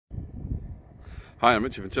Hi, I'm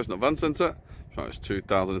Richard from Chestnut Van Centre. It's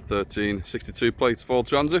 2013 62 plates Ford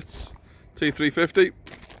Transits, T350,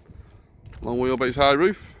 long wheelbase high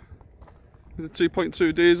roof, with a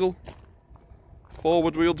 2.2 diesel,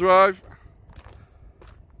 forward wheel drive,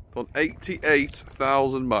 done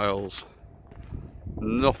 88,000 miles.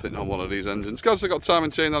 Nothing on one of these engines. Guys, I've got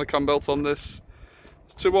timing chain and a cam belt on this.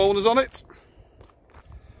 There's two owners on it.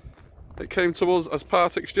 It came to us as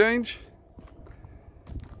part exchange.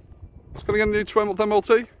 It's going to get a new 12-month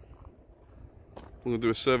MOT. I'm going to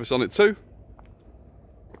do a service on it too.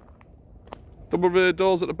 Double rear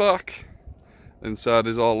doors at the back. Inside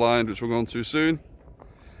is all lined, which we're going to soon.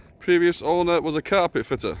 Previous owner was a carpet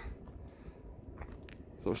fitter,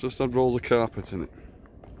 so it's just had rolls of carpet in it.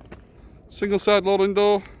 Single side loading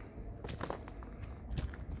door.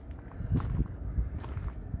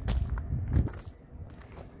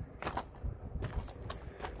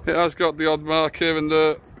 It has got the odd mark here and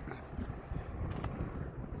there.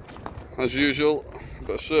 As usual, a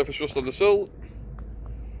bit of surface rust on the sill.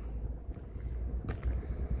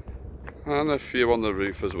 And a few on the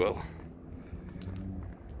roof as well.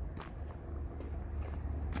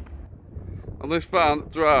 And this van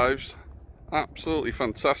drives absolutely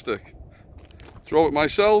fantastic. Drove it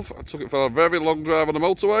myself, I took it for a very long drive on the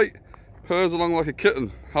motorway. Purrs along like a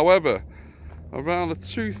kitten. However, around the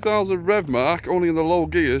 2000 rev mark, only in the low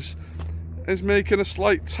gears, is making a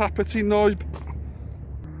slight tappety noise.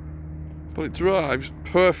 But it drives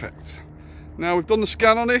perfect. Now we've done the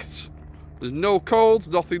scan on it. There's no codes,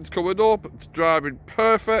 nothing's coming up. It's driving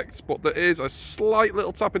perfect, but there is a slight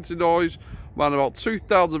little tappety noise around about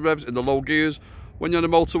 2000 revs in the low gears. When you're on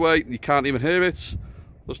the motorway, you can't even hear it.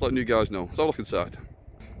 Just letting you guys know. Let's have a look inside.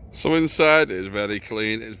 So inside is very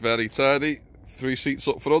clean, it's very tidy. 3 seats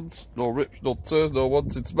up front, no rips, no tears, no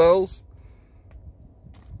wanted smells.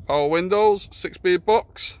 Power windows, 6-speed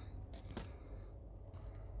box.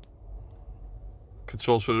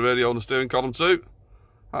 Controls for the radio and the steering column too.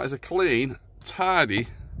 That is a clean, tidy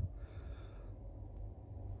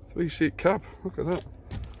 3-seat cab. Look at that.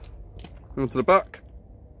 Going to the back.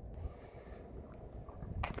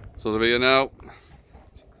 So the rear now.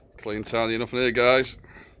 Clean, tidy enough in here, guys.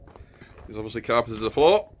 There's obviously carpeted to the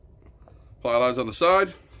floor. Fire lines on the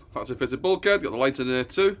side. Factory fitted bulkhead. Got the lights in there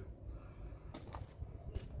too.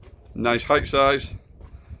 Nice height size.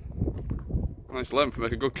 Nice length,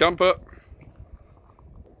 make a good camper.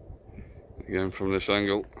 Again from this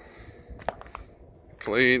angle,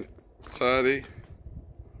 clean, tidy,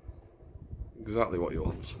 exactly what you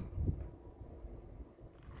want.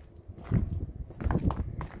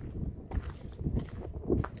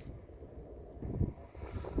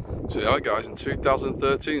 So yeah, guys, in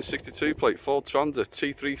 2013 62 plate Ford Transit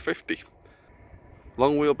T350.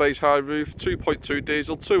 Long wheelbase high roof, 2.2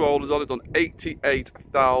 diesel, 2 owners on it, done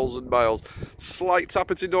 88,000 miles. Slight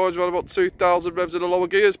tappety noise around about 2000 revs in the lower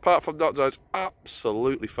gears. Apart from that, it's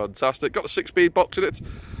absolutely fantastic. Got a 6-speed box in it.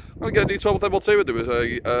 I'm going to get a new 12-month MOT. We'll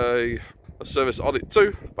do a service on it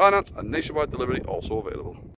too. Finance and nationwide delivery also available.